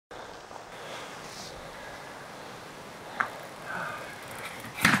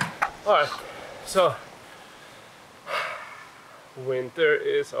Alright, so winter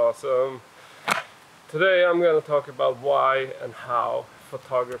is awesome. Today I'm going to talk about why and how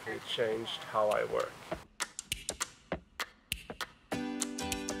photography changed how I work.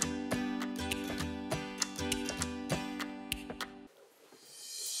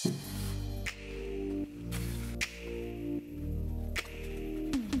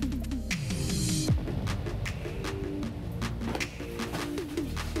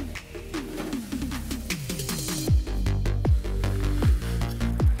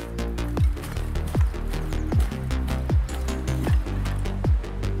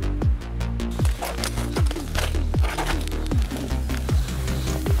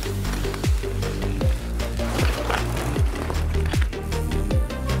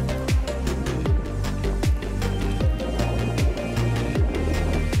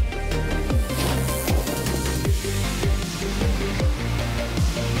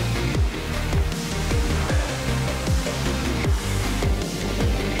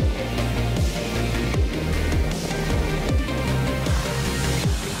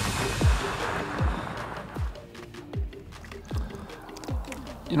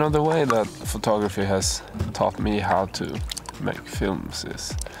 You know, the way that photography has taught me how to make films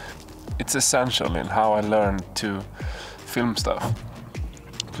is it's essential in how I learned to film stuff.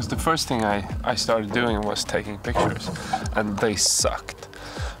 Because the first thing I started doing was taking pictures, and they sucked.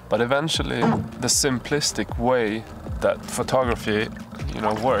 But eventually the simplistic way that photography, you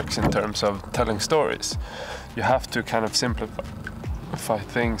know, works in terms of telling stories, you have to kind of simplify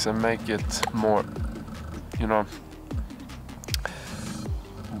things and make it more, you know,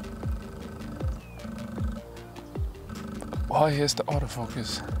 why is the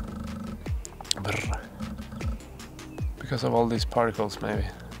autofocus? Brr. Because of all these particles, maybe.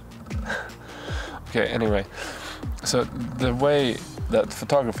 Okay, anyway. So the way that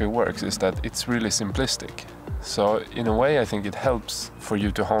photography works is that it's really simplistic. So in a way I think it helps for you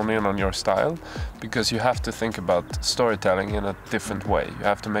to hone in on your style, because you have to think about storytelling in a different way. You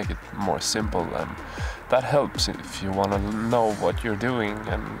have to make it more simple, and that helps if you want to know what you're doing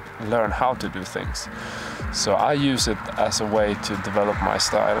and learn how to do things. So I use it as a way to develop my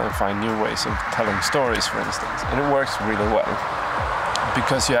style and find new ways of telling stories, for instance. And it works really well,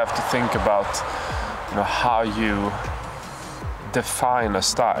 because you have to think about, you know, how you define a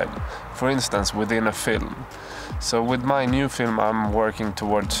style, for instance, within a film. So with my new film, I'm working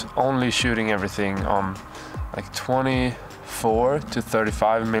towards only shooting everything on like 24 to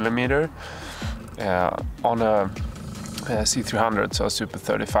 35 millimeter on a C300, so a Super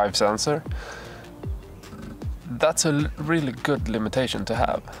 35 sensor. That's a really good limitation to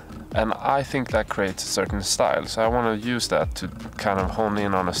have, and I think that creates a certain style. So I want to use that to kind of hone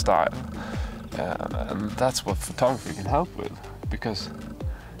in on a style, and that's what photography can help with, because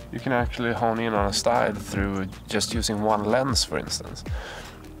you can actually hone in on a style through just using one lens, for instance.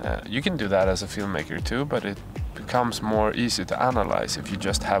 You can do that as a filmmaker too, but it becomes more easy to analyze if you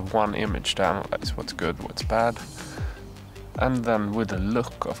just have one image to analyze what's good, what's bad. And then with the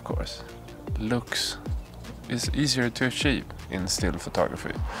look, of course. Looks is easier to achieve in still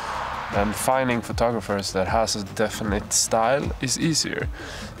photography. And finding photographers that has a definite style is easier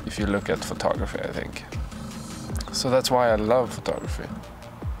if you look at photography, I think. So that's why I love photography.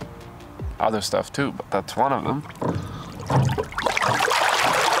 Other stuff too, but that's one of them.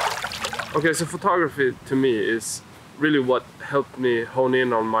 Okay, so photography to me is really what helped me hone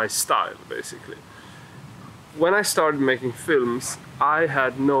in on my style, basically. When I started making films, I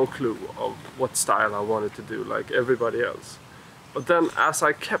had no clue of what style I wanted to do, like everybody else. But then as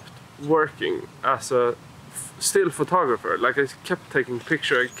I kept working as a still photographer, like I kept taking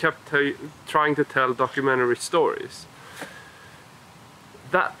pictures, I kept trying to tell documentary stories,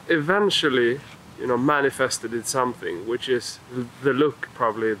 that eventually, you know, manifested in something, which is the look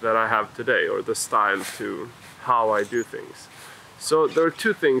probably that I have today, or the style to how I do things. So there are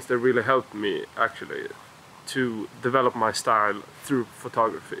two things that really helped me actually to develop my style through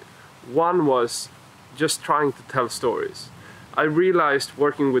photography. One was just trying to tell stories. I realized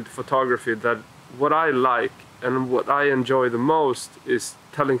working with photography that what I like and what I enjoy the most is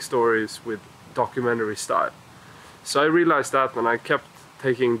telling stories with documentary style. So I realized that when I kept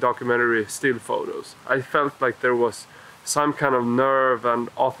taking documentary still photos, I felt like there was some kind of nerve and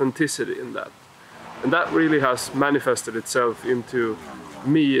authenticity in that. And that really has manifested itself into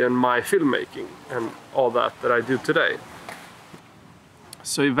me and my filmmaking and all that I do today.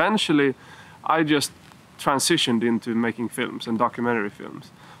 So eventually I just transitioned into making films and documentary films.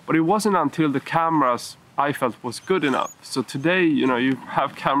 But it wasn't until the cameras I felt was good enough. So today, you know, you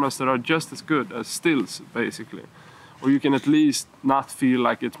have cameras that are just as good as stills, basically. or you can at least not feel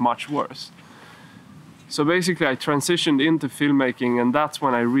like it's much worse. So basically I transitioned into filmmaking, and that's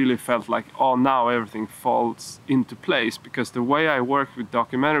when I really felt like, oh, now everything falls into place, because the way I work with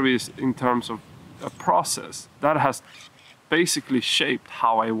documentaries in terms of a process, that has basically shaped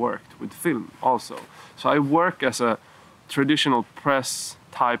how I worked with film also. So I work as a traditional press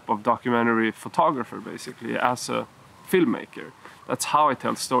type of documentary photographer, basically, as a filmmaker. That's how I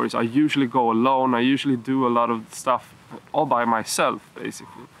tell stories. I usually go alone. I usually do a lot of stuff all by myself,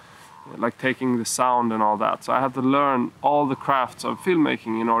 basically, like taking the sound and all that. So I had to learn all the crafts of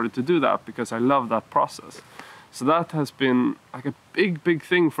filmmaking in order to do that, because I love that process. So that has been like a big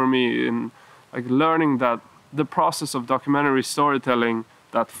thing for me in like learning that the process of documentary storytelling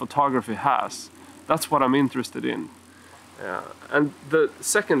that photography has. That's what I'm interested in. And the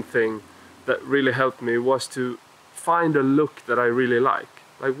second thing that really helped me was to find a look that I really like.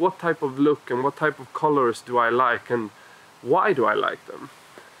 Like, what type of look and what type of colors do I like, and why do I like them?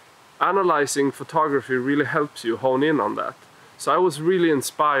 Analyzing photography really helps you hone in on that. So I was really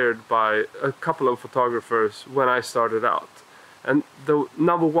inspired by a couple of photographers when I started out. And the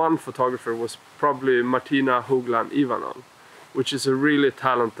number one photographer was probably Martina Hogland Ivanov, which is a really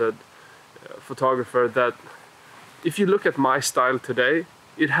talented photographer that, if you look at my style today,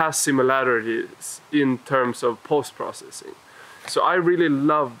 it has similarities in terms of post-processing. So I really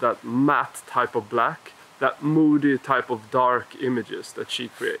love that matte type of black, that moody type of dark images that she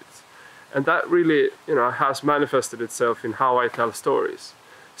creates. And that really, you know, has manifested itself in how I tell stories.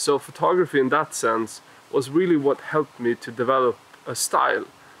 So photography in that sense was really what helped me to develop a style.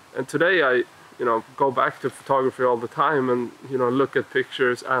 And today I, you know, go back to photography all the time and, you know, look at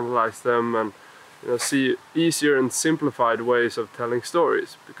pictures, analyze them, and, you know, see easier and simplified ways of telling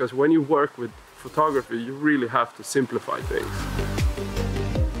stories. Because when you work with photography, you really have to simplify things.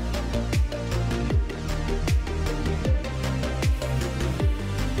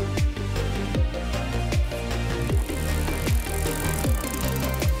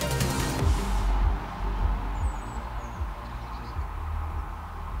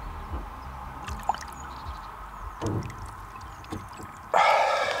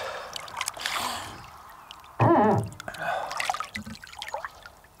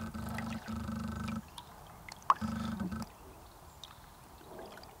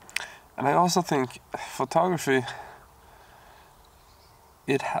 And I also think photography,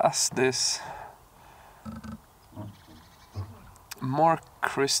 it has this more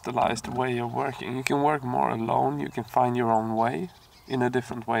crystallized way of working. You can work more alone, you can find your own way in a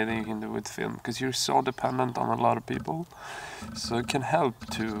different way than you can do with film, because you're so dependent on a lot of people. So it can help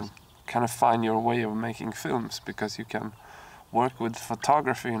to kind of find your way of making films, because you can work with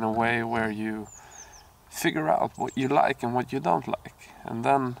photography in a way where you figure out what you like and what you don't like, and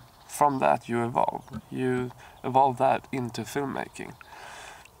then from that you evolve that into filmmaking.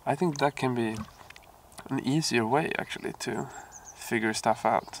 I think that can be an easier way actually to figure stuff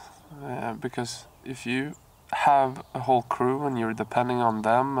out, because if you have a whole crew and you're depending on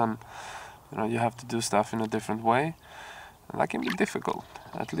them, and you know, you have to do stuff in a different way, and that can be difficult.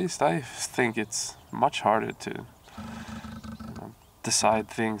 At least I think it's much harder to, you know, decide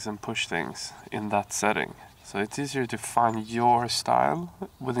things and push things in that setting. So it's easier to find your style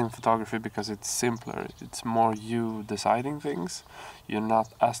within photography because it's simpler. It's more you deciding things. You're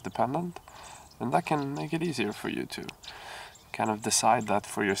not as dependent. And that can make it easier for you to kind of decide that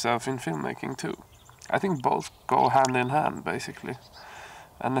for yourself in filmmaking too. I think both go hand in hand, basically.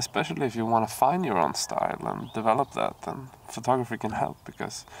 And especially if you want to find your own style and develop that, then photography can help,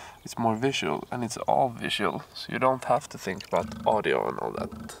 because it's more visual, and it's all visual. So you don't have to think about audio and all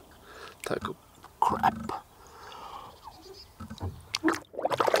that type of crap.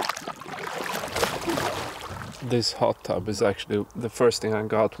 This hot tub is actually the first thing I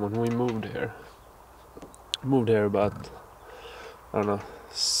got when we moved here. Moved here about, I don't know,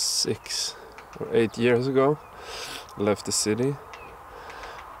 6 or 8 years ago. Left the city.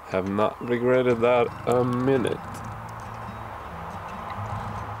 Have not regretted that a minute.